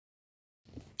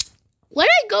when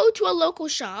I go to a local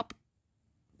shop,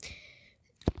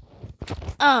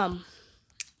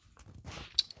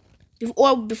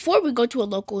 or before we go to a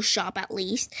local shop at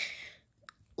least,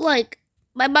 like,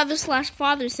 my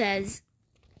mother/father says,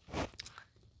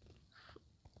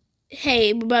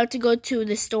 hey, we're about to go to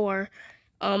the store,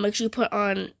 make sure you put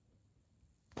on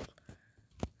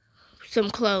some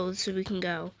clothes so we can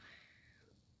go.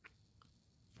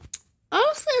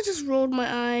 Honestly, I just rolled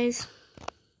my eyes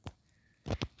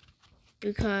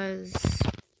because,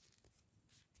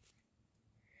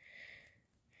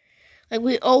 like,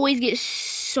 we always get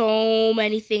so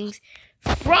many things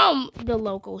from the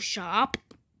local shop.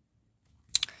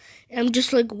 And I'm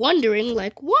just, like, wondering,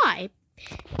 like, why?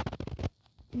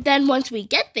 Then once we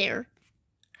get there,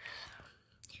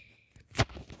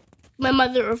 my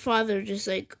mother or father just,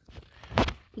 like,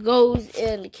 goes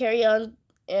and carry on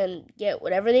and get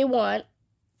whatever they want.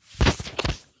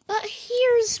 But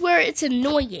here's where it's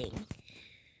annoying.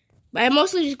 But I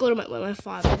mostly just go to my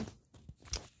father.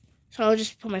 So I'll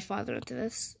just put my father into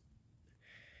this.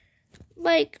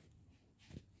 Like,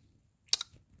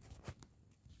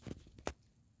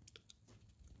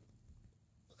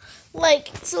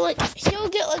 he'll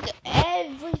get, like,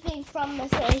 everything from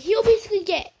this. And he'll basically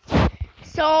get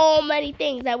so many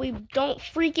things that we don't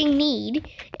freaking need.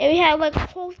 And we have, like, a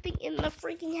whole thing in the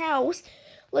freaking house.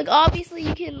 Like, obviously,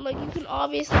 you can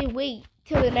obviously wait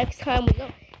till the next time we go.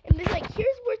 And it's like,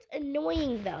 here's where it's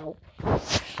annoying, though.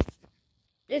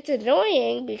 It's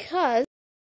annoying because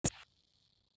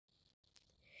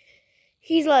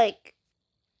he's like,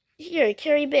 here,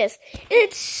 carry this. And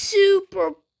it's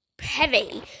super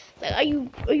heavy. Like, are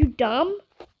you dumb?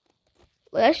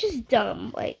 Well, that's just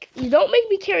dumb. Like, you don't make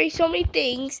me carry so many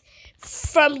things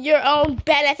from your own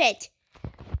benefit.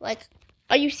 Like,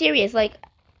 are you serious? Like,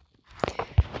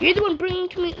 you're the one bringing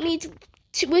me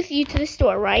with you to the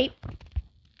store, right?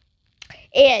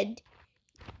 And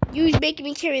you're making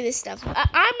me carry this stuff.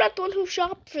 I'm not the one who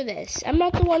shopped for this. I'm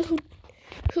not the one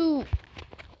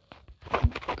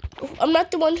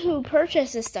who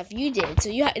purchased this stuff. You did.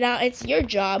 So now it's your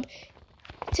job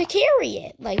to carry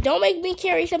it. Like, don't make me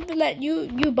carry something that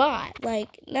you bought.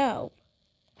 Like, no.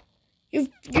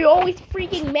 You're always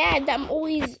freaking mad that I'm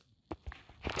always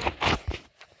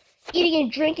eating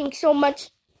and drinking so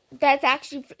much that's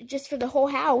actually just for the whole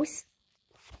house.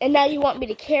 And now you want me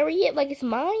to carry it like it's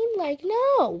mine? Like,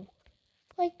 no.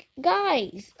 Like,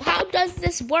 guys, how does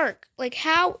this work? Like,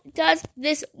 how does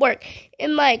this work?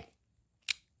 And, like,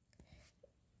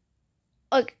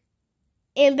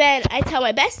 and then I tell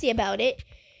my bestie about it.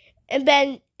 And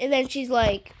then she's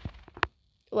like,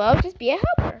 well, just be a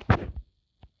helper.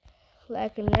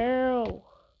 Like, no.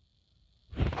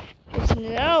 Just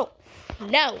no.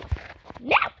 No.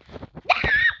 No. No.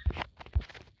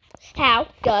 How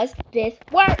does this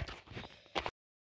work?